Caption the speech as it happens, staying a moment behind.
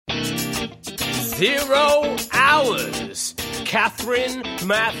0 hours. Catherine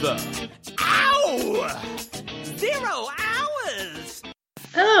Mather. Ow! 0 hours!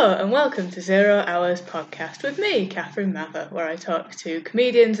 Hello and welcome to 0 Hours Podcast with me, Catherine Mather, where I talk to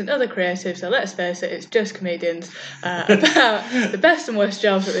comedians and other creatives, so let's face it, it's just comedians, about the best and worst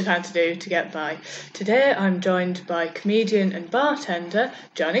jobs that they've had to do to get by. Today I'm joined by comedian and bartender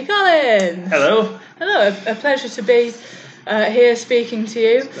Johnny Collins. Hello. Hello, a pleasure to be here speaking to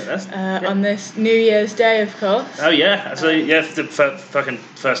you on this New Year's Day, of course. Oh yeah, absolutely. Yeah, the fucking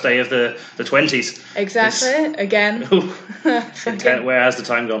first day of the 20s. Exactly. Again. Where has the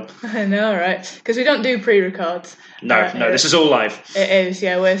time gone? I know, right? Because we don't do pre-records. No, this is all live. It is,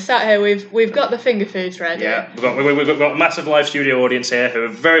 yeah. We're sat here. We've got the finger foods ready. Yeah, we've got a massive live studio audience here who are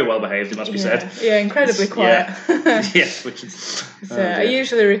very well behaved. It must be said. Yeah, incredibly quiet. Yes, which is. I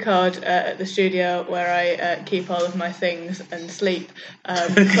usually record at the studio where I keep all of my things and sleep.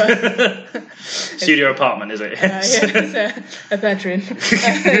 Studio apartment, is it? Yeah, it's a bedroom.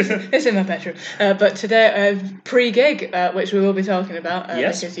 It's in my bedroom. But today, pre-gig, which we will be talking about,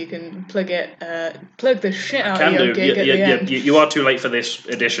 because you can plug the shit out of your gig at the end. You are too late for this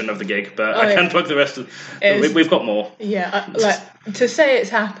edition of the gig, but I can plug the rest of. We've got more. Yeah, to say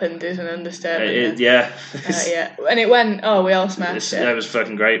it's happened is an understatement. Yeah. And it went. Oh, we all smashed it. That was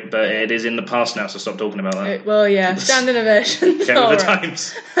fucking great, but it is in the past now, so stop talking about that. Standing ovation. Get with the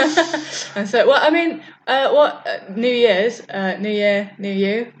times. And so, well, I mean, New Year's, New Year, New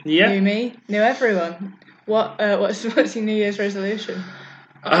You, New Me, New Everyone. What's your New Year's resolution?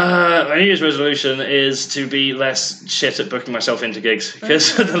 My New Year's resolution is to be less shit at booking myself into gigs, because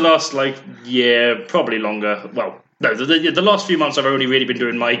for the last year, probably longer. Well, no, the last few months I've only really been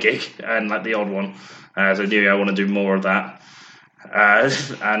doing my gig and the odd one. So New Year I want to do more of that,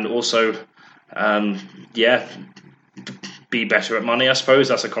 and also, be better at money. I suppose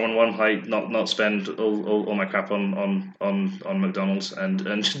that's a common one. Like not spend all my crap on McDonald's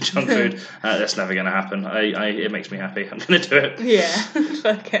and junk food. That's never going to happen. It makes me happy. I'm going to do it. Yeah,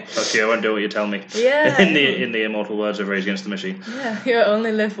 fuck it. Fuck you. I won't do what you tell me. Yeah. In the immortal words of Rage Against the Machine. Yeah, you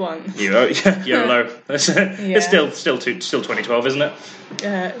only live once. YOLO. It's still 2012, isn't it?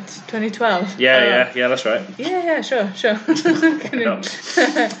 It's 2012. Yeah, that's right. Yeah, sure.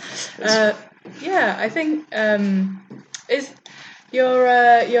 I think is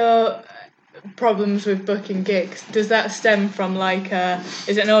your problems with booking gigs, does that stem from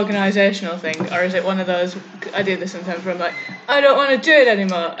is it an organisational thing, or is it one of those, I do this sometimes where I'm like, I don't want to do it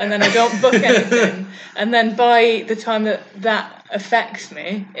anymore, and then I don't book anything, and then by the time that affects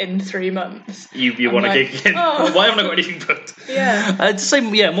me in 3 months, you want a gig again? Oh. Why haven't I got anything booked? Yeah. I'd say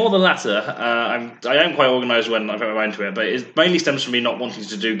more the latter. I am quite organised when I put my mind to it, but it mainly stems from me not wanting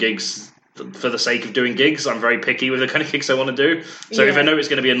to do gigs for the sake of doing gigs. I'm very picky with the kind of gigs I want to do. So if I know it's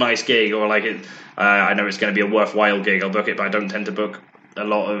going to be a nice gig, or I know it's going to be a worthwhile gig, I'll book it. But I don't tend to book a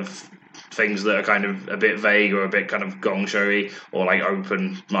lot of things that are kind of a bit vague or a bit kind of gong showy, or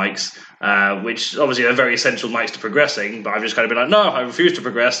open mics, which obviously are very essential mics to progressing. But I've just kind of been like, no, I refuse to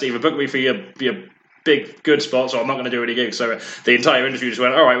progress. Either book me for your big good spots, or I'm not going to do any gigs. So the entire interview just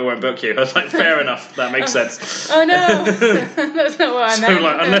went, all right, we won't book you. I was like, fair enough, that makes sense. Oh no, that's not what I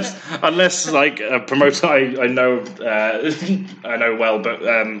meant. So unless a promoter I know well, but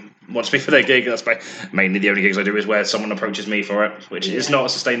wants me for their gig, that's mainly the only gigs I do is where someone approaches me for it, which is not a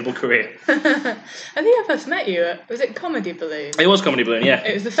sustainable career. I think I first met you at, was it Comedy Balloon? It was Comedy Balloon, yeah.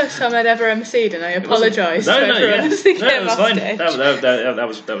 It was the first time I'd ever MC'd, and I apologised to everyone as they came that was fine. stage. That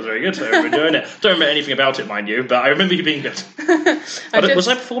was very good. I remember enjoying it. Don't remember anything about it, mind you, but I remember you being good. Was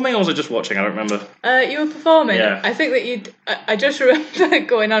I performing or was I just watching? I don't remember. You were performing. Yeah. I think that I just remember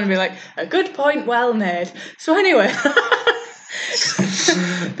going on and being like, a good point, well made. So anyway...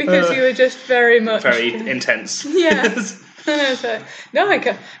 because you were just very intense. Yeah. So, no, I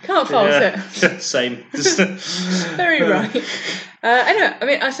can't fault it. Same. Very right. Anyway, I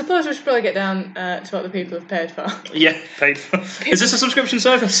mean, I suppose we should probably get down to what the people have paid for. Yeah, paid for. Is this a subscription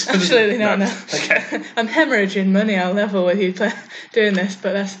service? Absolutely not, no. Okay. I'm hemorrhaging money, I'll level with you doing this,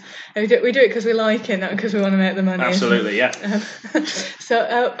 but we do it because we like it, not because we want to make the money. Absolutely, yeah.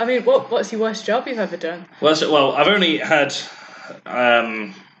 So, I mean, what's your worst job you've ever done? Well, I've only had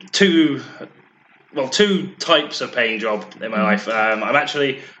two types of paying job in my life. I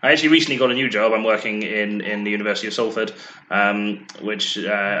actually recently got a new job. I'm working in the University of Salford, which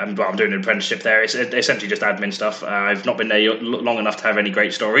I'm doing an apprenticeship there. It's essentially just admin stuff. I've not been there long enough to have any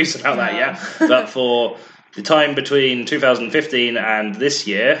great stories about that yet. But for the time between 2015 and this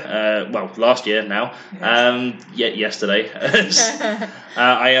year, last year now, yesterday,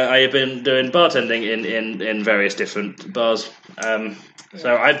 I have been doing bartending in various different bars.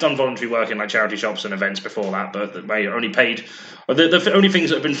 So I've done voluntary work in like charity shops and events before that, but my only paid, or the only things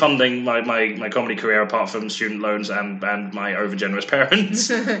that have been funding my comedy career apart from student loans and my overgenerous parents.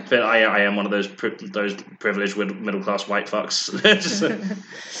 But I am one of those privileged middle class white fucks.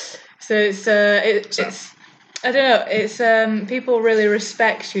 So it's I don't know. It's people really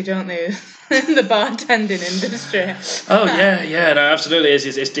respect you, don't they, in the bartending industry? Oh yeah, no, absolutely.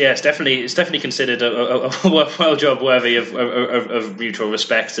 It's definitely considered a job worthy of mutual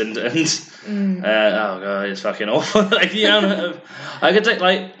respect and oh god, it's fucking awful. Like, I could take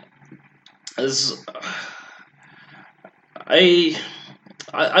like as I've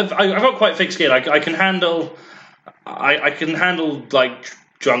got quite thick skin. I can handle like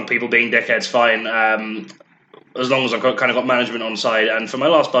drunk people being dickheads fine. As long as I've got management on side, and for my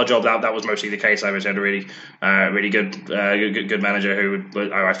last bar job, that was mostly the case. I had a really good manager who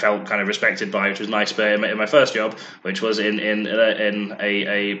I felt kind of respected by, which was nice. But in my first job, which was in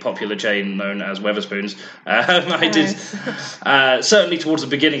a popular chain known as Wetherspoons, I did certainly towards the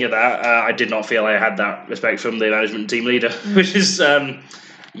beginning of that, I did not feel I had that respect from the management team leader, which is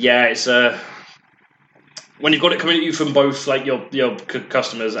it's when you've got it coming at you from both like your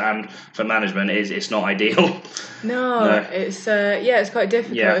customers and from management, it's not ideal. No. It's quite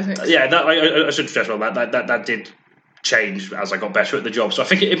difficult, isn't it? Yeah, I should stress about that did change as I got better at the job. So I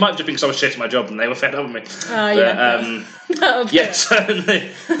think it might have just been because I was shit at my job and they were fed up with me. Certainly.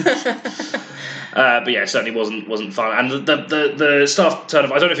 But yeah, it certainly wasn't fun. And the staff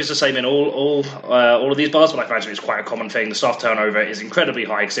turnover, I don't know if it's the same in all of these bars, but I imagine it's quite a common thing. The staff turnover is incredibly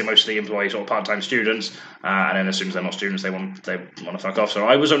high because they mostly employ sort of part-time students, and then as soon as they're not students, they want to fuck off. So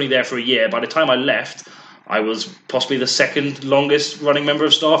I was only there for a year. By the time I left, I was possibly the second longest running member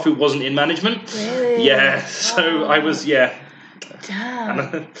of staff who wasn't in management. Really? Yeah. So I was, Damn.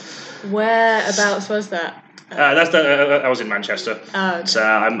 Whereabouts was that? I was in Manchester. Oh, okay. So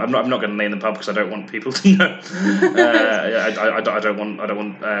I'm not going to name the pub because I don't want people to know. I don't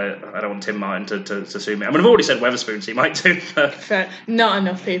want Tim Martin to sue me. I mean, I've already said Wetherspoons, he might do. Fair. Not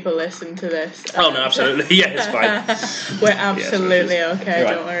enough people listen to this. Oh no, absolutely, yeah, it's fine. We're absolutely okay.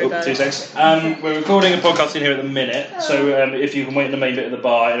 Right. Don't worry about 2 it. seconds. We're recording a podcast in here at the minute, so if you can wait in the main bit of the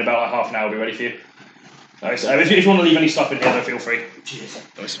bar, in about half an hour, we'll be ready for you. Nice. If you want to leave any stuff in here, though, feel free.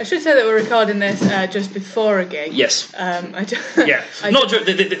 Nice. I should say that we're recording this just before a gig. Yes. This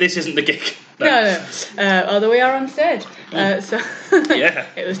isn't the gig. No. Although we are on stage. So yeah.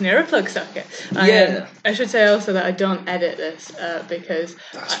 It was near a plug socket. I should say also that I don't edit this because...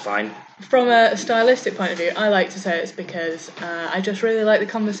 That's fine. From a stylistic point of view, I like to say it's because I just really like the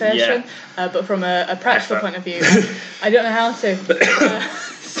conversation. Yeah. But from a practical point of view, I don't know how to.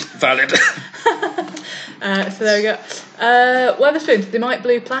 Valid. So there we go. Wetherspoons, they might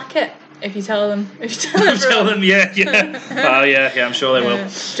blue plaque it if you tell them. Tell them, yeah. Oh yeah, I'm sure they will.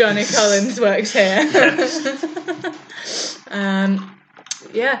 Johnny Collins works here.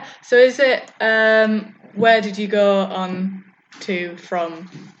 So is it? Where did you go on to from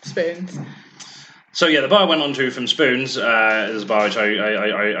Spoons? So yeah, the bar I went on to from Spoons is a bar which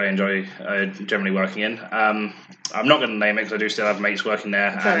I enjoy generally working in. I'm not going to name it because I do still have mates working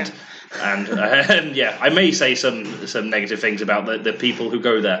there, and I may say some negative things about the people who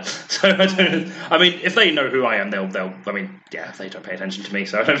go there. So I mean, if they know who I am, they'll. I mean, if they don't pay attention to me,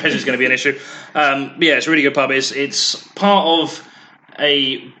 so I don't think it's going to be an issue. It's a really good pub. It's part of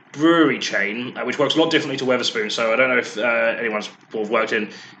a brewery chain, which works a lot differently to Wetherspoons. So I don't know if anyone's worked in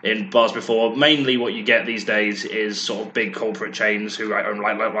bars before. Mainly what you get these days is sort of big corporate chains who own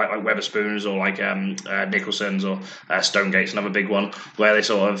like Wetherspoons or like Nicholson's or Stonegate's another big one, where they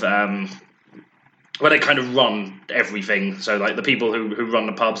sort of where they kind of run everything. So like the people who run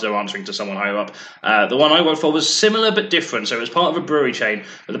the pubs, they're answering to someone higher up. The one I worked for was similar but different. So it was part of a brewery chain,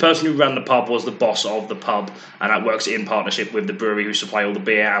 but the person who ran the pub was the boss of the pub, and that works in partnership with the brewery who supply all the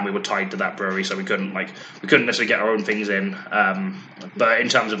beer, and we were tied to that brewery, so we couldn't necessarily get our own things in. But in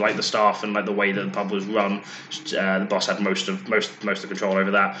terms of like the staff and like the way that the pub was run, the boss had most of the control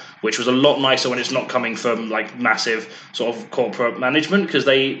over that, which was a lot nicer when it's not coming from like massive sort of corporate management, because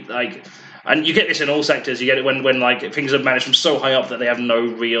they like. And you get this in all sectors. You get it when like things are managed from so high up that they have no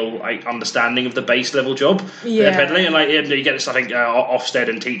real like understanding of the base level job they're peddling. And like you get this, I think Ofsted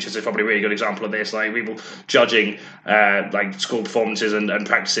and teachers is probably a really good example of this. Like people judging like school performances and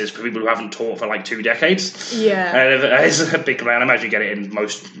practices for people who haven't taught for like 2 decades. Yeah, it's a big. I imagine you get it in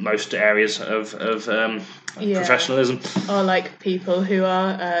most areas of Yeah. Professionalism. Or like people who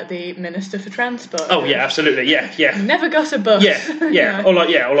are the Minister for Transport. Oh yeah, absolutely, yeah. Never got a bus. Yeah. Or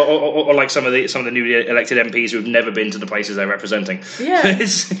like some of the newly elected MPs who've never been to the places they're representing. Yeah.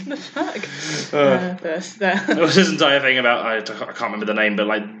 The fuck. There's this entire thing about I can't remember the name, but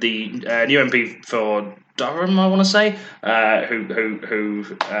like the new MP for Durham, I want to say, who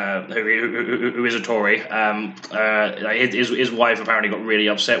is a Tory. His wife apparently got really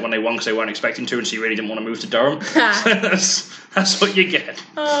upset when they won because they weren't expecting to, and she really didn't want to move to Durham. That's what you get.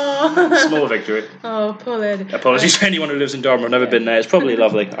 Oh. Small victory. Oh, poor lady. Apologies to anyone who lives in Durham. I've never been there. It's probably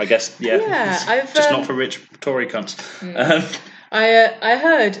lovely, I guess. Yeah, just not for rich Tory cunts. I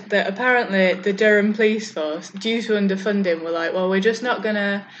heard that apparently the Durham police force, due to underfunding, were like, well, we're just not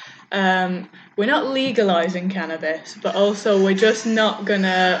gonna. We're not legalising cannabis, but also we're just not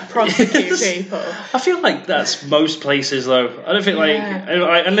gonna prosecute people. I feel like that's most places, though. I don't think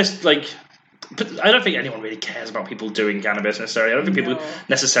unless but I don't think anyone really cares about people doing cannabis necessarily. I don't think people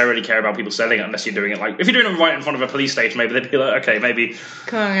necessarily care about people selling it unless you're doing it if you're doing it right in front of a police station, maybe they'd be like, okay, maybe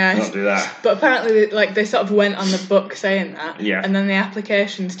come on, guys, not do that. But apparently, they sort of went on the book saying that, and then the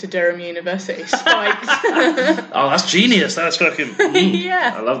applications to Durham University spiked. Oh, that's genius! That's fucking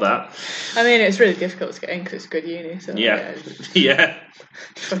yeah. I love that. I mean, it's really difficult to get in because it's a good uni. So yeah.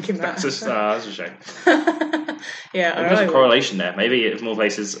 Fucking that's a shame. Yeah, there's a correlation there. Maybe if more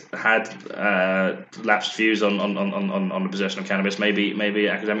places had lapsed views on the possession of cannabis, maybe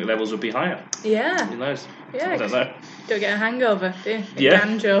academic levels would be higher. Yeah. Who knows? Yeah. I don't know. Don't get a hangover, do you? Yeah.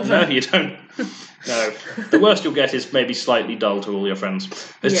 Ganjover. No, you don't. No. The worst you'll get is maybe slightly dull to all your friends.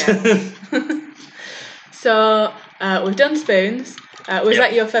 Yeah. So we've done spoons. Was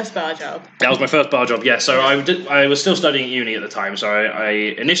that your first bar job? That was my first bar job, yeah. So I was still studying at uni at the time, so I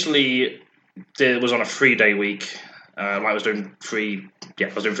initially was on a 3-day week. I was doing 3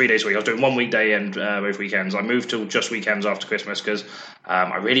 days a week. I was doing 1 weekday and both weekends. I moved to just weekends after Christmas because I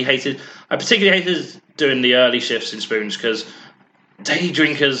particularly hated doing the early shifts in spoons because day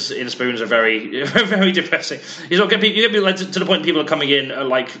drinkers in spoons are very, very depressing. You get people to the point people are coming in at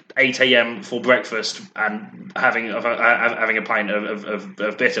 8 a.m. for breakfast and having a pint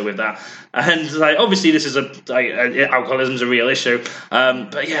of bitter with that. And obviously this is alcoholism is a real issue.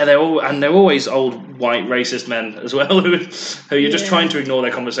 But yeah, they're always old white racist men as well who you're just trying to ignore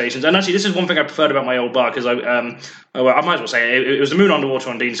their conversations. And actually, this is one thing I preferred about my old bar because I might as well say it was the Moon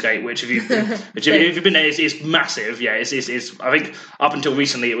Underwater on Deansgate, which if you've been there, it's massive. Yeah, it's I think. Up until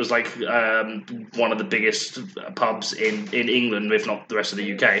recently, it was one of the biggest pubs in England, if not the rest of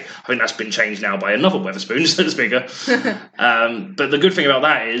the UK. I think that's been changed now by another Wetherspoons that's bigger. But the good thing about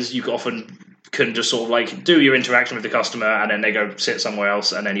that is you often can just sort of do your interaction with the customer and then they go sit somewhere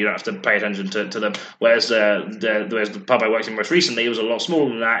else and then you don't have to pay attention to them. Whereas the pub I worked in most recently, it was a lot smaller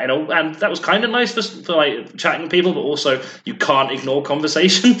than that, and that was kind of nice for chatting with people, but also you can't ignore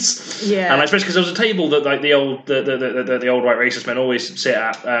conversations. Yeah. And especially because there was a table that the old white racist men always sit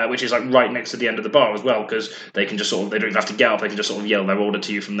at, which is right next to the end of the bar as well, because they can just they don't even have to get up, they can just sort of yell their order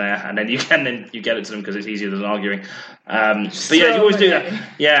to you from there, and then you get it to them because it's easier than arguing. But yeah, you always do that.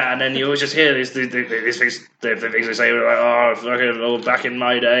 Yeah, and then you always just hear these things they say back in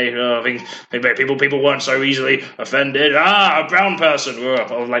my day, I think people weren't so easily offended. A brown person,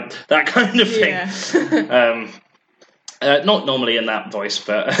 or that kind of thing. Yeah. Not normally in that voice,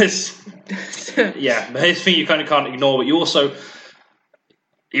 but yeah. But it's a thing you kind of can't ignore. But you also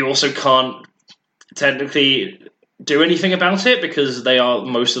can't technically do anything about it because they are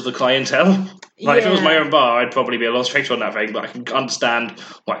most of the clientele. If it was my own bar, I'd probably be a lot stricter on that thing. But I can understand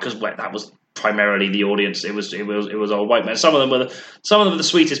why, because that was primarily the audience. It was all white men. Some of them were the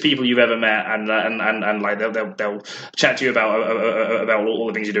sweetest people you've ever met, and they'll chat to you about all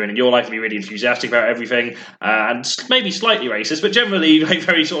the things you're doing in your life and be really enthusiastic about everything, and maybe slightly racist, but generally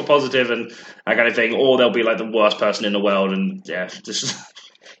very sort of positive and that kind of thing. Or they'll be the worst person in the world, and just.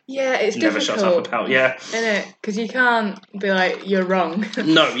 Yeah, it's never difficult. Shuts up about isn't it? Because you can't be you're wrong.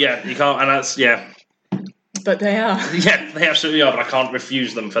 No, yeah, you can't, and that's But they are. Yeah, they absolutely are. But I can't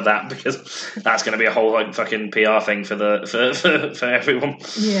refuse them for that because that's going to be a whole fucking PR thing for everyone.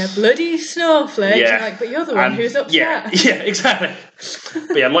 Yeah, bloody snowflake. Yeah, but you're the one who's upset. Yeah, exactly.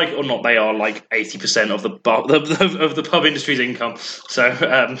 But yeah, like it or not, they are 80% of the pub industry's income.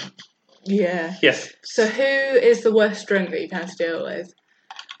 So yeah. Yes. So who is the worst drunk that you've had to deal with?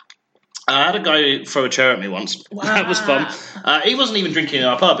 I had a guy throw a chair at me once. Wow. That was fun. He wasn't even drinking in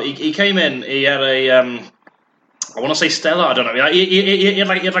our pub. He came in. He had a I want to say Stella. I don't know. He had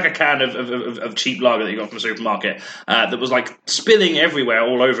a can of cheap lager that you got from a supermarket that was spilling everywhere,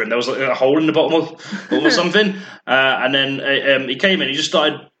 all over him. There was a hole in the bottom of something. And then he came in. He just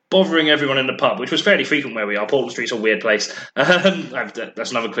started bothering everyone in the pub, which was fairly frequent where we are. Portland Street's a weird place. That's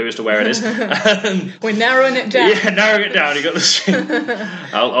another clue as to where it is. We're narrowing it down. Yeah, narrowing it down. You got the street.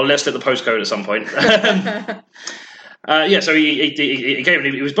 I'll list it the postcode at some point. So he came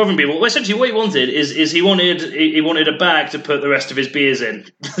and he was bothering people. Well, essentially, what he wanted is he wanted a bag to put the rest of his beers in.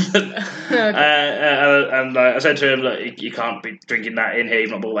 And I said to him, look, you can't be drinking that in here.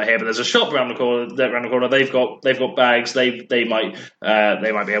 You've not bought that here. But there's a shop around the corner. They've got bags. They might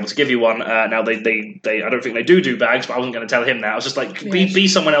be able to give you one. Now they I don't think they do bags, but I wasn't going to tell him that. I was just like, be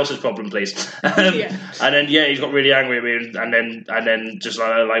someone else's problem, please. And then he got really angry at me, and then just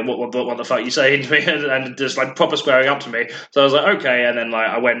like what the fuck are you saying to me, and just like proper squaring up to me. So I was like, okay, and then like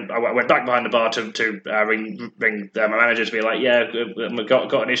I went back behind the bar to ring my manager to be like,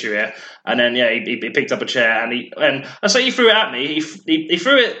 got an issue here. And then he picked up a chair and I say he threw it at me. He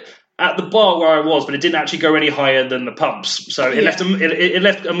threw it at the bar where I was, but it didn't actually go any higher than the pumps. So it left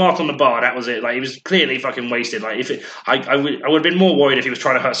a mark on the bar. That was it. Like, he was clearly fucking wasted. Like, I would have been more worried if he was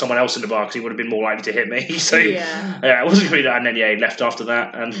trying to hurt someone else in the bar, because he would have been more likely to hit me. So it wasn't going to be that. And then he left after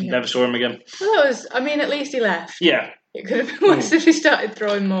that and never saw him again. Well, at least he left. Yeah. It could have been worse if he started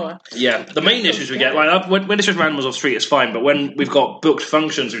throwing more. Yeah, the main issues we get, like when it's just randomers off street, it's fine. But when we've got booked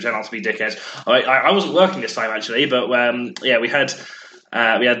functions who turn out to be dickheads, I wasn't working this time actually, but we had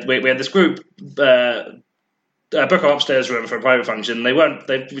this group book our upstairs room for a private function. They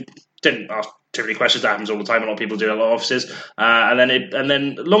didn't ask too many questions. That happens all the time. A lot of people do in a lot of offices. And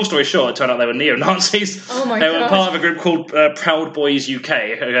then, long story short, it turned out they were neo-Nazis. Oh my god! They were part of a group called Proud Boys UK.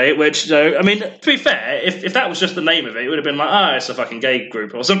 Okay, which I mean, to be fair, if that was just the name of it, it would have been like, it's a fucking gay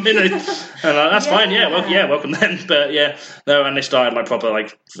group or something. And that's fine. Welcome then. But and they started like proper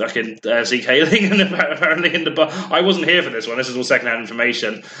like fucking Zeke hailing, and apparently in the bar. I wasn't here for this one. This is all secondhand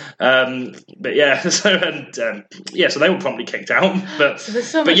information. So they were promptly kicked out.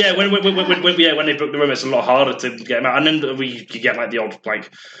 When they book the room, it's a lot harder to get them out. And then you get like the odd,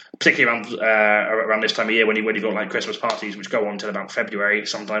 like, particularly around this time of year when you've got like Christmas parties, which go on till about February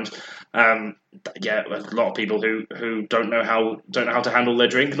sometimes. A lot of people who don't know how to handle their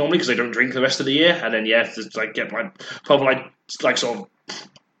drink normally, because they don't drink the rest of the year. And then just like get like proper like sort of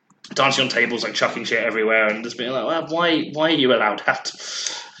dancing on tables, like chucking shit everywhere, and just being like, well, why are you allowed that?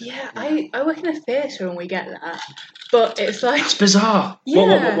 Yeah, I work in a theatre and we get that, but it's like, it's bizarre.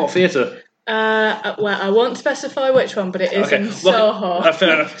 Yeah. What theatre? Well, I won't specify which one, but it is in Soho.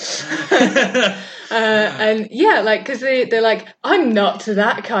 Fair enough. And because they're like, I'm not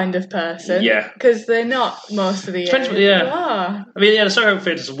that kind of person. Yeah. Because they're not most of the year. I mean, the Soho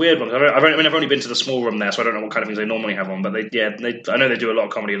Theatre's a weird one. I've only been to the small room there, so I don't know what kind of things they normally have on. But I know they do a lot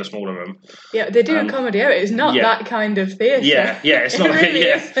of comedy in the smaller room. Yeah, they do a comedy out. It's not that kind of theatre. Yeah, it's not.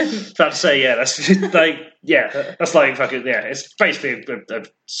 About to say, that's like, that's like fucking, it's basically a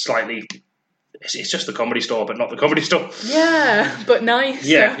slightly. It's just the Comedy Store, but not the Comedy Store. Yeah, but nice.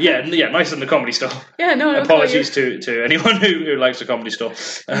 Yeah, nicer than the Comedy Store. Yeah, no one Apologies to anyone who likes the Comedy Store.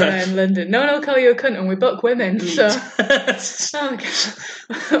 In London. No one will call you a cunt, and we book women, so...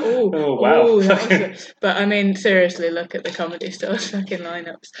 Oh, wow. But, I mean, seriously, look at the Comedy Store's fucking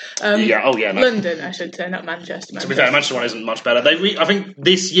lineups. London, I should say, not Manchester. To be fair, Manchester one isn't much better. I think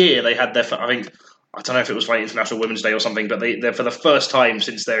this year they had their... I don't know if it was like International Women's Day or something, but they for the first time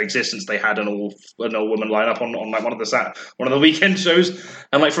since their existence, they had an all woman lineup on like one of the weekend shows,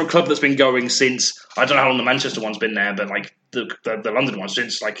 and like for a club that's been going since, I don't know how long the Manchester one's been there, but like the London one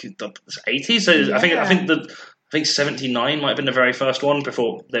since like the 80s. So I think 79 might have been the very first one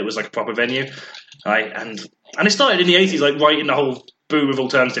before there was like a proper venue, and it started in the 80s, like right in the whole boom of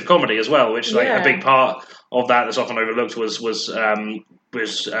alternative comedy as well, which like a big part of that's often overlooked was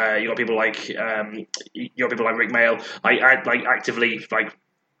you got people like Rick Mail, actively like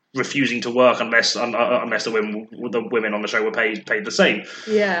refusing to work unless the women on the show were paid the same,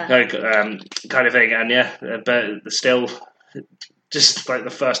 kind of thing, and but still, just like the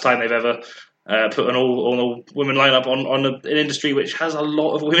first time they've ever put an all women lineup on an industry which has a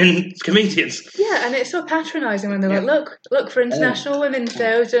lot of women comedians. Yeah, and it's so patronising when they're like, look for International Women's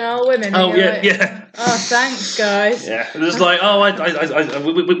Day, and all women. Oh yeah, like, oh, thanks, guys. Yeah, it's like,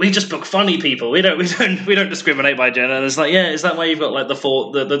 we just book funny people. We don't discriminate by gender. And it's like, is that why you've got like the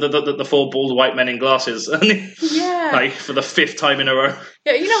four bald white men in glasses? Like for the 5th time in a row.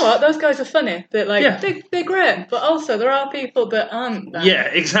 Yeah, you know what? Those guys are funny. They're like they're great, but also there are people that aren't that. Yeah,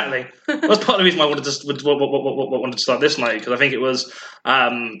 exactly. That's part of the reason why I wanted to start this night, because I think it was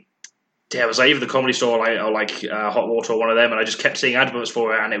yeah, it was like either the Comedy Store or Hot Water or one of them, and I just kept seeing adverts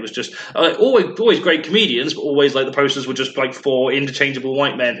for it, and it was just always great comedians, but always like the posters were just like 4 interchangeable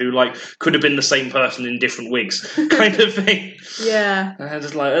white men who like could have been the same person in different wigs, kind of thing. Yeah. And I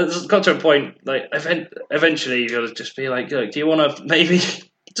just like it got to a point like eventually you got to just be like, look, do you want to maybe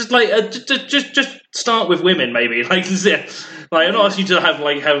just start with women maybe like yeah, like I'm not asking you to have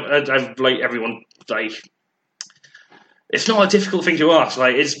everyone like. It's not a difficult thing to ask.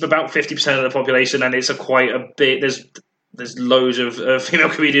 Like it's about 50% of the population, and it's quite a bit. There's loads of female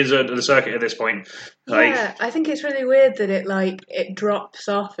comedians at the circuit at this point. Like, yeah, I think it's really weird that it drops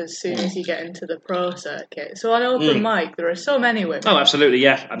off as soon as you get into the pro circuit. So on open mic, there are so many women. Oh, absolutely,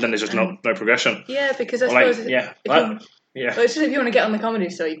 yeah. And then there's just no progression. Yeah, because I suppose yeah. But it's just if you want to get on the Comedy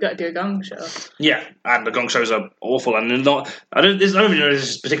Store, you've got to do a gong show. Yeah, and the gong shows are awful, and I don't even know this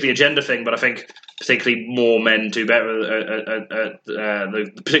is particularly a gender thing, but I think particularly more men do better at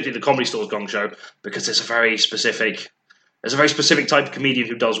particularly the Comedy Store's gong show, because there's a very specific type of comedian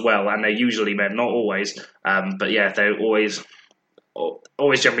who does well, and they're usually men, not always. But yeah, they're always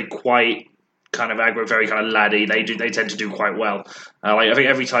generally quite kind of aggro, very kind of laddie. They tend to do quite well. I think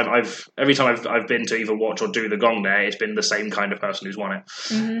every time I've been to either watch or do the gong there, it's been the same kind of person who's won it.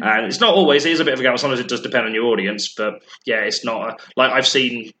 Mm-hmm. And it's not always. It is a bit of a gamble. Sometimes it does depend on your audience, but yeah, it's not I've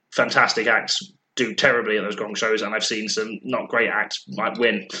seen fantastic acts do terribly at those gong shows, and I've seen some not great acts might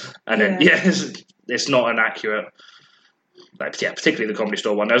win, and then it's not an accurate. Like, yeah, particularly the Comedy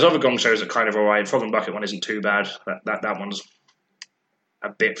Store one. There's other gong shows that kind of alright. Frog and Bucket one isn't too bad. That one's a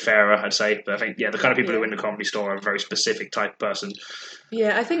bit fairer, I'd say. But I think, the kind of people who win the Comedy Store are a very specific type of person.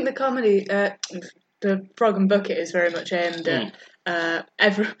 Yeah, I think the comedy, the Frog and Bucket is very much aimed at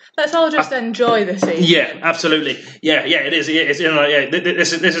let's all just enjoy the scene. Yeah, absolutely. Yeah, it is.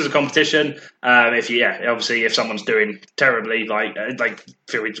 This is a competition. Obviously, if someone's doing terribly, feel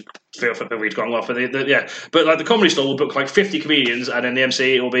free to go on off. But like the Comedy Store will book like 50 comedians, and then the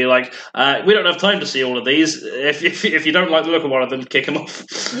MC will be like, "We don't have time to see all of these. If you don't like the look of one of them, kick them off."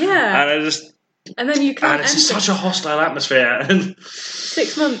 Yeah, and then you can't. And it's such a hostile atmosphere.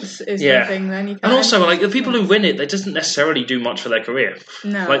 6 months is the thing. Then you can't. And also, like the people who win it, they doesn't necessarily do much for their career.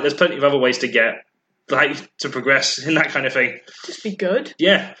 No, like there's plenty of other ways to get to progress in that kind of thing. Just be good.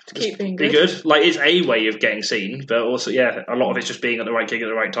 Yeah, keep being good. Be good. Like it's a way of getting seen, but also a lot of it's just being at the right gig at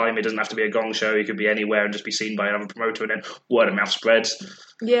the right time. It doesn't have to be a gong show. You could be anywhere and just be seen by another promoter, and then word of mouth spreads.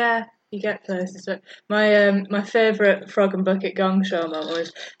 Yeah. You get places. But my favourite Frog and Bucket gong show moment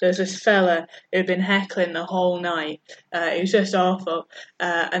was there's this fella who'd been heckling the whole night. It was just awful.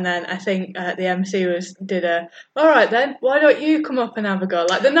 And then I think the MC did all right then, why don't you come up and have a go?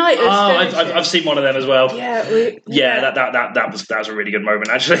 Like the night is I've seen one of them as well. Yeah, that was a really good moment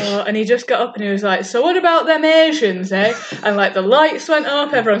actually. And he just got up and he was like, so what about them Asians, eh? And like the lights went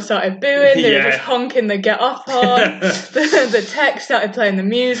up, everyone started booing, they were just honking the get off horn. the tech started playing the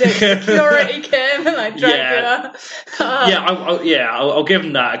music. Security came and like dragged you out. I'll give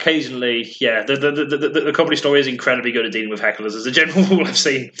them that. Occasionally, the Comedy Store is incredibly good at dealing with hecklers as a general rule I've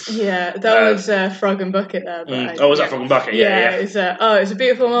seen. Yeah, that was Frog and Bucket there. But was that Frog and Bucket? Yeah. It's a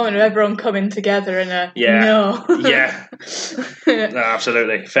beautiful moment of everyone coming together in a no. No,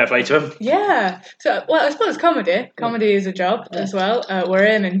 absolutely. Fair play to them. Yeah. So, well, I suppose comedy. Comedy is a job as well. We're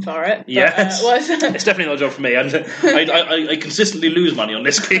aiming for it. Yes. It's definitely not a job for me. I consistently lose money on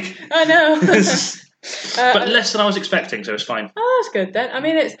this gig. I know. But less than I was expecting, so it's fine. Oh, that's good then. I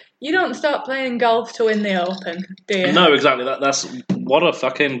mean, you don't start playing golf to win the Open, do you? No, exactly. That's what a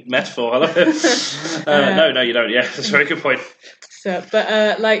fucking metaphor. I love it. No, you don't. Yeah, that's a very good point. So,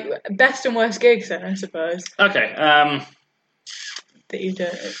 but best and worst gigs then, I suppose. Okay. That you do.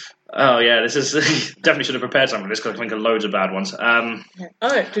 Oh yeah, this is definitely should have prepared something for this because I think of loads of bad ones. Give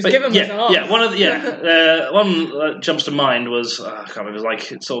them all. Yeah, one that jumps to mind was I can't remember. It was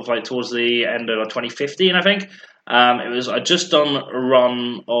like sort of like towards the end of 2015, I think. I'd just done a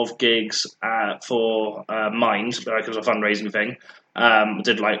run of gigs for Mind, like it was a fundraising thing.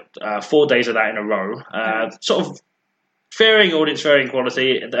 Did 4 days of that in a row. Sort of varying audience, varying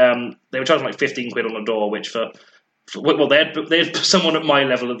quality. They were charging like 15 quid on the door, which they had someone at my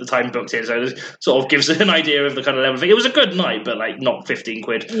level at the time booked in, so it sort of gives an idea of the kind of level thing. It was a good night, but not 15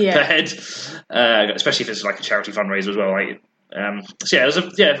 quid per head, especially if it's like a charity fundraiser as well. It was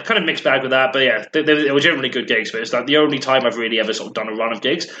a kind of mixed bag with that, but they were generally good gigs. But it's like the only time I've really ever sort of done a run of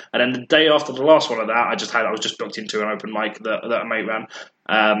gigs. And then the day after the last one of that, I was just booked into an open mic that a mate ran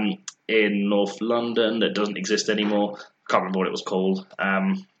in North London that doesn't exist anymore. I can't remember what it was called.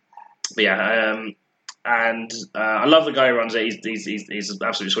 And I love the guy who runs it. He's an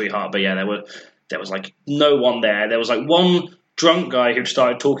absolute sweetheart. But there was like no one there. There was like one drunk guy who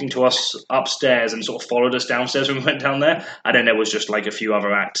started talking to us upstairs and sort of followed us downstairs when we went down there. And then there was just like a few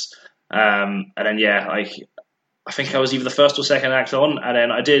other acts. And then, I think I was either the first or second act on, and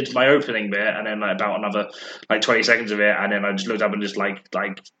then I did my opening bit, and then like, about another 20 seconds of it, and then I just looked up and just like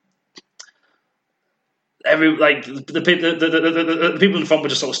every the people in the front were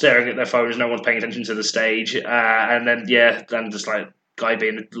just sort of staring at their phones. No one's paying attention to the stage, and then then just like guy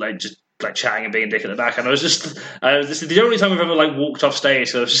being like just like chatting and being a dick at the back, and I was just this is the only time I've ever like walked off stage.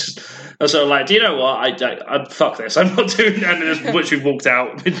 So I was sort of like, do you know what? I fuck this. I'm not doing that. And then just literally walked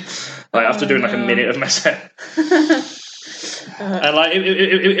out after doing like a minute of my set. And like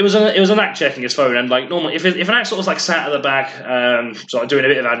it was an act checking his phone, and like normally if an act sort of like sat at the back, sort of doing a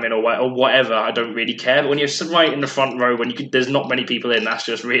bit of admin or whatever, I don't really care. But when you're sitting right in the front row, when there's not many people in, that's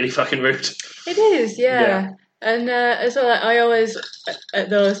just really fucking rude. It is, yeah. And so I always at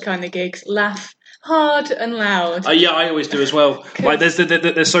those kind of gigs laugh hard and loud. I always do as well. Like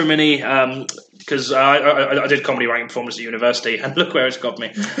there's so many. Because I did comedy writing performance at university, and look where it's got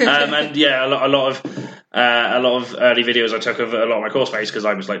me. And yeah, a lot of early videos I took of a lot of my course mates, because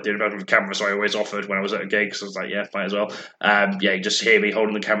I was like doing it with camera, so I always offered when I was at a gig. So I was like, yeah, might as well. You just hear me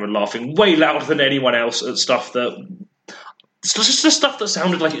holding the camera and laughing way louder than anyone else at stuff that. It's just the stuff that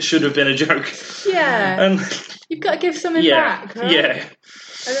sounded like it should have been a joke. Yeah, and you've got to give something back, right? Yeah.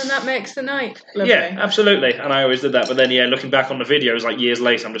 And then that makes the night lovely. Yeah, absolutely. And I always did that. But then, looking back on the videos, like years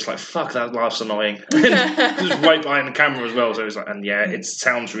later, I'm just like, fuck, that laugh's annoying. Just right behind the camera as well. So it's like, and it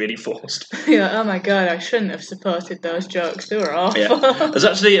sounds really forced. You're like, oh my God, I shouldn't have supported those jokes. They were awful. Yeah. There's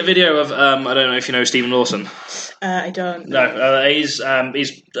actually a video of, I don't know if you know Stephen Lawson. I don't. No, he's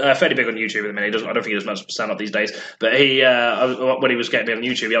fairly big on YouTube at the minute. I don't think he does much stand-up these days. But he, when he was getting big on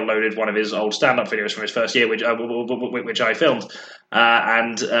YouTube, he uploaded one of his old stand-up videos from his first year, which I filmed.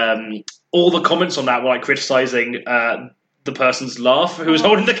 And all the comments on that were like criticising the person's laugh who was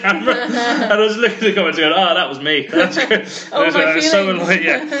holding the camera. And I was looking at the comments going, that was me. That's good. My feelings. So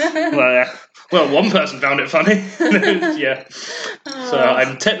yeah. Well, one person found it funny. Yeah. So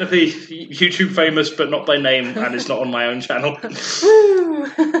I'm technically YouTube famous, but not by name, and it's not on my own channel.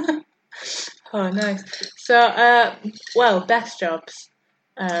 Oh, nice. So, best jobs.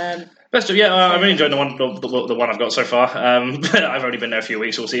 Best job, I'm really enjoying the one I've got so far. I've only been there a few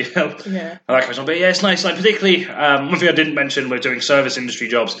weeks, we'll see how that goes on. But yeah, it's nice. Like particularly, one thing I didn't mention with doing service industry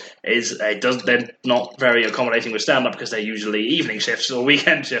jobs is they're not very accommodating with stand-up, because they're usually evening shifts or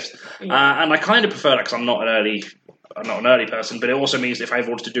weekend shifts. Yeah. And I kind of prefer that, because I'm not an early person, but it also means that if I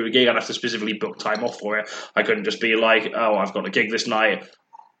wanted to do a gig, I'd have to specifically book time off for it. I couldn't just be like, I've got a gig this night.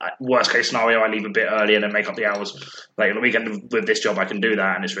 Worst case scenario, I leave a bit early and then make up the hours. Like on the weekend with this job, I can do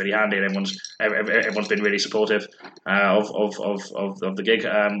that, and it's really handy. And everyone's been really supportive of the gig.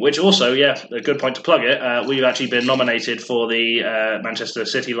 Which also, a good point to plug it. We've actually been nominated for the Manchester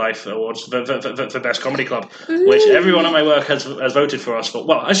City Life Awards for Best Comedy Club, which everyone at my work has voted for us for.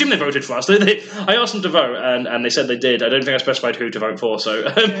 Well, I assume they voted for us. I asked them to vote, and they said they did. I don't think I specified who to vote for, so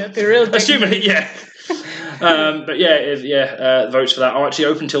assuming votes for that are actually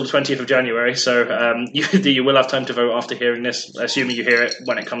open till the 20th of January, so you will have time to vote after hearing this, assuming you hear it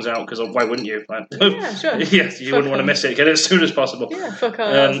when it comes out, because why wouldn't you? Yeah, sure. You wouldn't want to miss it. Get it as soon as possible. Yeah, fuck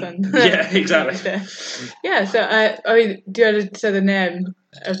all else then. Yeah, exactly. So I mean, do you want to say the name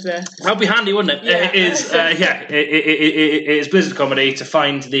of the... That'd be handy, wouldn't it? Yeah. It is Blizzard Comedy. To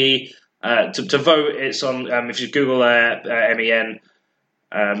find the... to vote, it's on... if you Google MEN...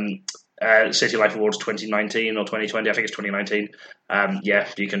 City Life Awards 2019 or 2020, I think it's 2019.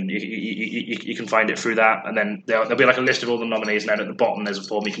 You can find it through that, and then there'll be like a list of all the nominees, and then at the bottom there's a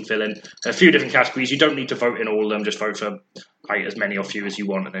form you can fill in. A few different categories. You don't need to vote in all of them. Just vote for like as many or few as you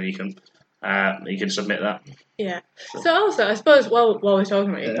want, and then you can submit that. Yeah. So also, I suppose while we're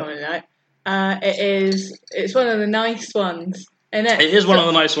talking about your comedy night, it's one of the nice ones. And it is one of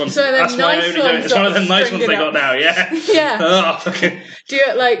the nice ones. So that's my only joke. It's one of the nice ones they got now, yeah. Yeah. Oh, okay. Do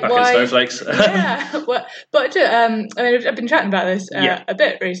you like fucking why? Snowflakes. Yeah. But I mean, I've been chatting about this a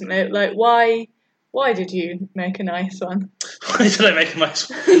bit recently. Like, why did you make a nice one? Why did I make a nice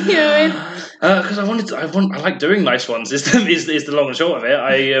one? You know what I mean? Because I like doing nice ones. Is the long and short of it.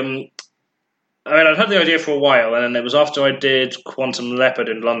 I'd had the idea for a while, and then it was after I did Quantum Leopard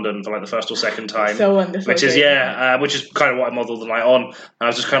in London for like the first or second time. So wonderful. Which is kind of what I modelled the night on. And I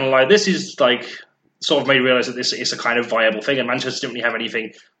was just kind of like, this is like, sort of made me realise that this is a kind of viable thing, and Manchester didn't really have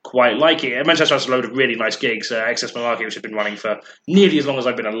anything quite like it. And Manchester has a load of really nice gigs. Excess Malarkey, which has been running for nearly as long as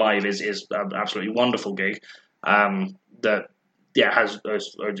I've been alive, is an absolutely wonderful gig.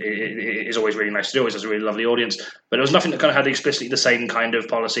 It's always really nice to do. Always has a really lovely audience, but it was nothing that kind of had explicitly the same kind of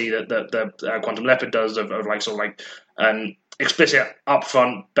policy that Quantum Leopard does of like sort of like explicit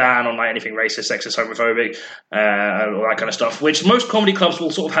upfront ban on like anything racist, sexist, homophobic, all that kind of stuff, which most comedy clubs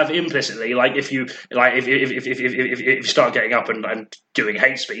will sort of have implicitly. Like if you if you start getting up and doing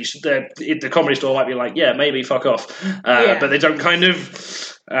hate speech, the comedy store might be like, yeah, maybe fuck off, but they don't kind of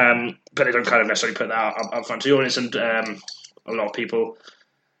necessarily put that up front to the audience, and a lot of people.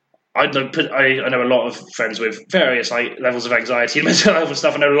 I know a lot of friends with various like levels of anxiety and mental health and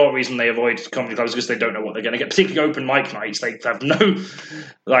stuff. I know a lot of reason they avoid comedy clubs because they don't know what they're going to get. Particularly open mic nights, they have no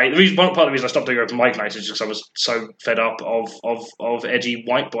like. Part of the reason I stopped doing open mic nights is just because I was so fed up of edgy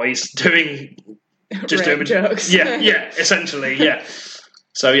white boys doing jokes. Yeah, essentially, yeah.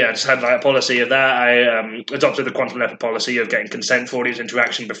 So yeah, I just had like a policy of that. I adopted the Quantum Leopard policy of getting consent for audience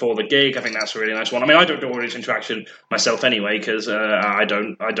interaction before the gig. I think that's a really nice one. I mean, I don't do audience interaction myself anyway because I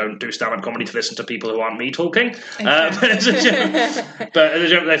don't do stand-up comedy to listen to people who aren't me talking. But as a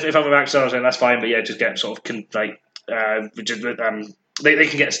joke, if I'm acts, I was saying that's fine. But yeah, just get sort of they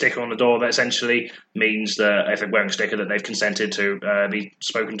can get a sticker on the door that essentially means that if they're wearing a sticker that they've consented to be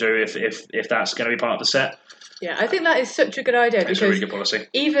spoken to if that's going to be part of the set. Yeah, I think that is such a good idea it's because a really good policy.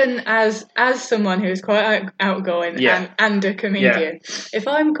 Even as someone who's quite outgoing and a comedian, if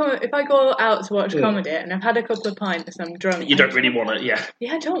I go out to watch comedy and I've had a couple of pints and I'm drunk, you don't really want it, yeah.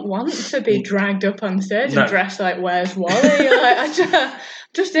 Yeah, I don't want to be dragged up on stage and dressed like Where's Wally? Like,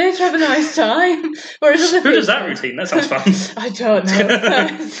 just here to have a nice time. Whereas who does that routine? That sounds fun. I don't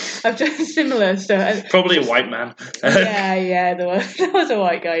know. I've done similar stuff. Probably a white man. Yeah. There was a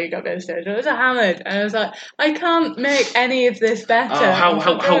white guy who got me on stage. It was a hammered, and I was like, I can't make any of this better. How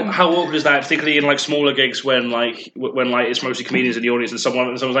awkward is that? Particularly in like smaller gigs when it's mostly comedians in the audience, and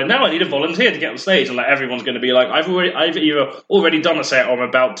someone's like, "No, I need a volunteer to get on stage," and like everyone's going to be like, "I've either already done a set or I'm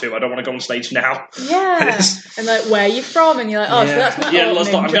about to. I don't want to go on stage now." Yeah, and like, where are you from? And you're like, so that's my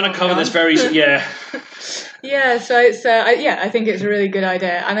I'm going to cover this very Yeah, so it's I think it's a really good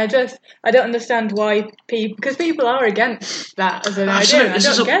idea, and I don't understand why because people are against that as an idea. I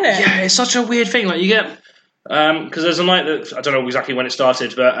don't get it. Yeah, it's such a weird thing. Like you get. Because there's a night that I don't know exactly when it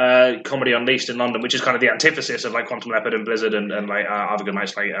started, but Comedy Unleashed in London, which is kind of the antithesis of like Quantum Leopard and Blizzard and like other good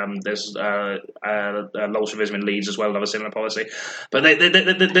nights. Like there's Bolshevism in Leeds as well, another similar policy. But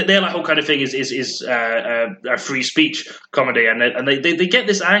their like whole kind of thing is a free speech comedy, and they get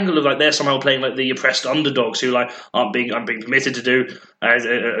this angle of like they're somehow playing like the oppressed underdogs who like aren't being permitted to do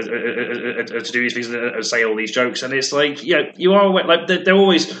these things and say all these jokes, and it's like you are aware, like they're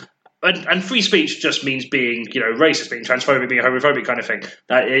always. And free speech just means being, racist, being transphobic, being homophobic, kind of thing.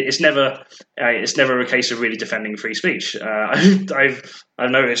 It's never a case of really defending free speech. I've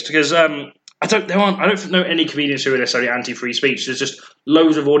noticed because I don't know any comedians who are necessarily anti-free speech. There's just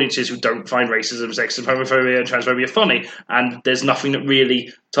loads of audiences who don't find racism, sexism, homophobia, and transphobia funny, and there's nothing that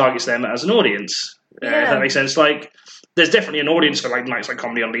really targets them as an audience. If that makes sense, like. There's definitely an audience for like nights like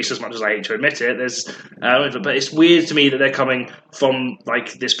Comedy Unleashed, as much as I hate to admit it. But it's weird to me that they're coming from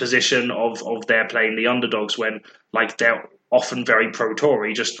like this position of they're playing the underdogs when like they're often very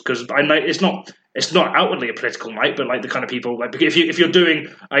pro-Tory. Just because I know it's not outwardly a political night, but like the kind of people like if you're doing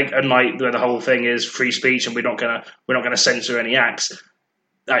like a night where the whole thing is free speech and we're not gonna censor any acts,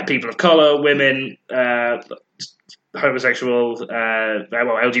 like people of color, women. Homosexual,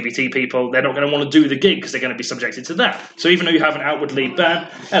 LGBT people, they're not going to want to do the gig because they're going to be subjected to that. So even though you haven't outwardly banned,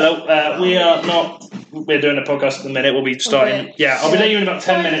 we're doing a podcast at the minute. We'll be starting. Okay. Yeah, I'll be letting you in about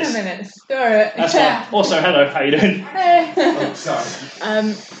 10 minutes. 10 minutes. All right. That's fine. Also, hello. How you doing? Hey. Oh, sorry.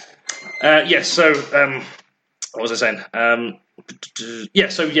 So, what was I saying?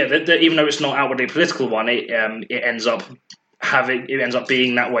 Even though it's not outwardly a political one, it ends up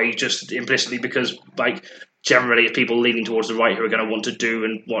being that way just implicitly because like. Generally, if people leaning towards the right who are going to want to do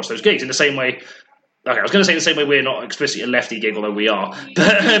and watch those gigs in the same way. Okay, I was going to say in the same way we're not explicitly a lefty gig, although we are.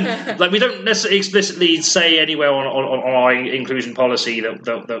 But like we don't necessarily explicitly say anywhere on our inclusion policy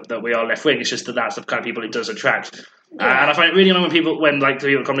that we are left wing. It's just that's the kind of people it does attract. And I find it really annoying when the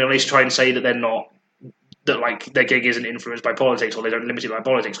people at Comedy Unleashed try and say that they're not. That like their gig isn't influenced by politics or they don't limit it by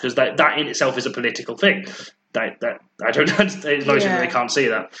politics because that in itself is a political thing. That I don't it annoys me that they can't see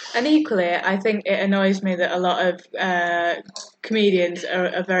that. And equally, I think it annoys me that a lot of comedians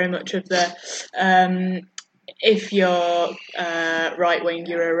are very much of the if you're right wing,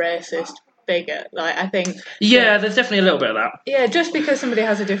 you're a racist. Bigot. Like I think there's definitely a little bit of that. Yeah, just because somebody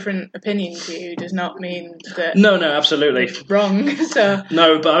has a different opinion to you does not mean that No, absolutely. It's wrong. So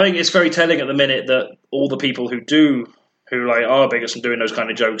No, but I think it's very telling at the minute that all the people who are bigots and doing those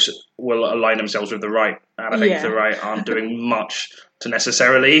kind of jokes will align themselves with the right. And I think the right aren't doing much to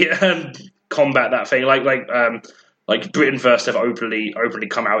necessarily combat that thing. Like Britain First have openly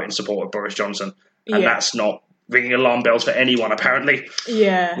come out in support of Boris Johnson. And that's not ringing alarm bells for anyone, apparently.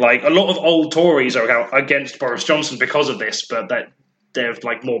 Yeah. Like, a lot of old Tories are against Boris Johnson because of this, but that they're,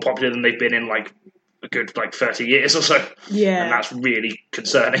 like, more popular than they've been in, like, a good, like, 30 years or so. Yeah. And that's really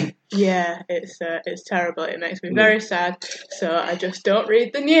concerning. Yeah, it's terrible. It makes me very sad. So I just don't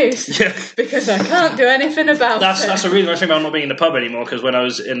read the news. Yeah. Because I can't do anything about it. That's the reason I think about not being in the pub anymore, because when I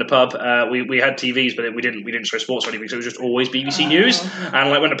was in the pub, we had TVs, but we didn't show sports or anything, so it was just always BBC News. And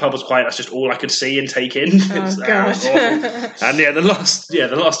like when the pub was quiet, that's just all I could see and take in. Oh, God. And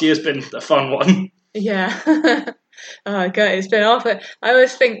the last year's been a fun one. Yeah. Oh God, it's been awful. I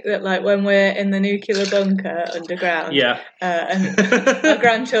always think that like when we're in the nuclear bunker underground, and our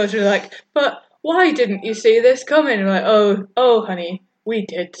grandchildren are like, "But why didn't you see this coming?" And we're like, "Oh, honey, we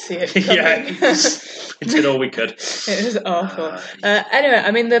did see it coming." Yeah, we did all we could. It was awful. Anyway, I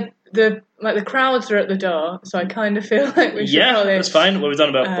mean the crowds are at the door, so I kind of feel like we should probably... that's fine. Well, we've done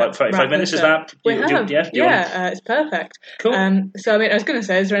about like 35 minutes. Is that? It's perfect. Cool. So I mean, I was going to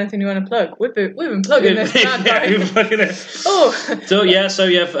say, is there anything you want to plug? We've been plugging this. We've been plugging it. Oh. So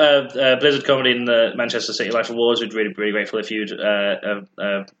you have Blizzard Comedy in the Manchester City Life Awards. We'd really grateful if you'd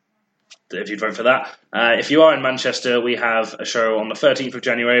vote for that. If you are in Manchester, we have a show on the 13th of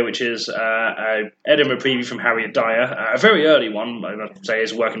January, which is an Edinburgh preview from Harriet Dyer. A very early one, I must say,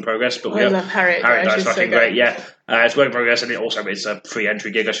 is work in progress. But I love Harriet Dyer. Dyer's fucking great, yeah. It's work in progress, and it's a free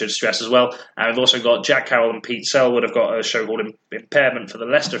entry gig, I should stress as well. And we've also got Jack Carroll and Pete Selwood have got a show called Impairment for the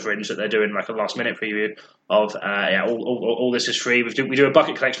Leicester Fringe that they're doing like a last minute preview of. All this is free. We do a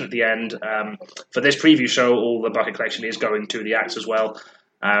bucket collection at the end. For this preview show, all the bucket collection is going to the acts as well.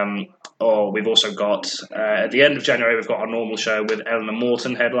 Or we've also got at the end of January we've got our normal show with Eleanor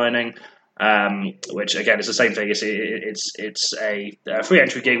Morton headlining, which again is the same thing. It's a free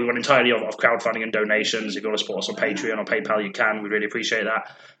entry gig. We run entirely off crowdfunding and donations. If you want to support us on Patreon or PayPal, you can. We really appreciate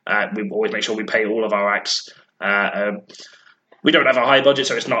that. We always make sure we pay all of our acts. We don't have a high budget,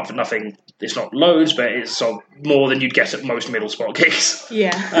 so it's not nothing. It's not loads, but it's sort of more than you'd get at most middle spot gigs.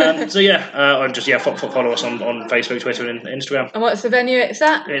 Yeah. And just follow us on Facebook, Twitter, and Instagram. And what's the venue it's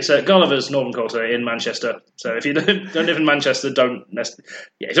at? It's at Gulliver's Northern Quarter in Manchester. So if you don't live in Manchester, if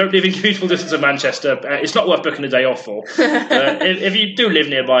you don't live in commutable distance of Manchester, it's not worth booking a day off for. If you do live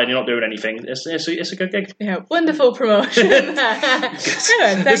nearby and you're not doing anything, it's a good gig. Yeah, wonderful promotion.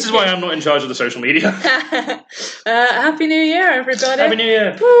 This is why I'm not in charge of the social media. Happy New Year, everybody. Happy New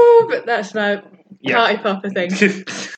Year. Woo, but that's my party popper thing.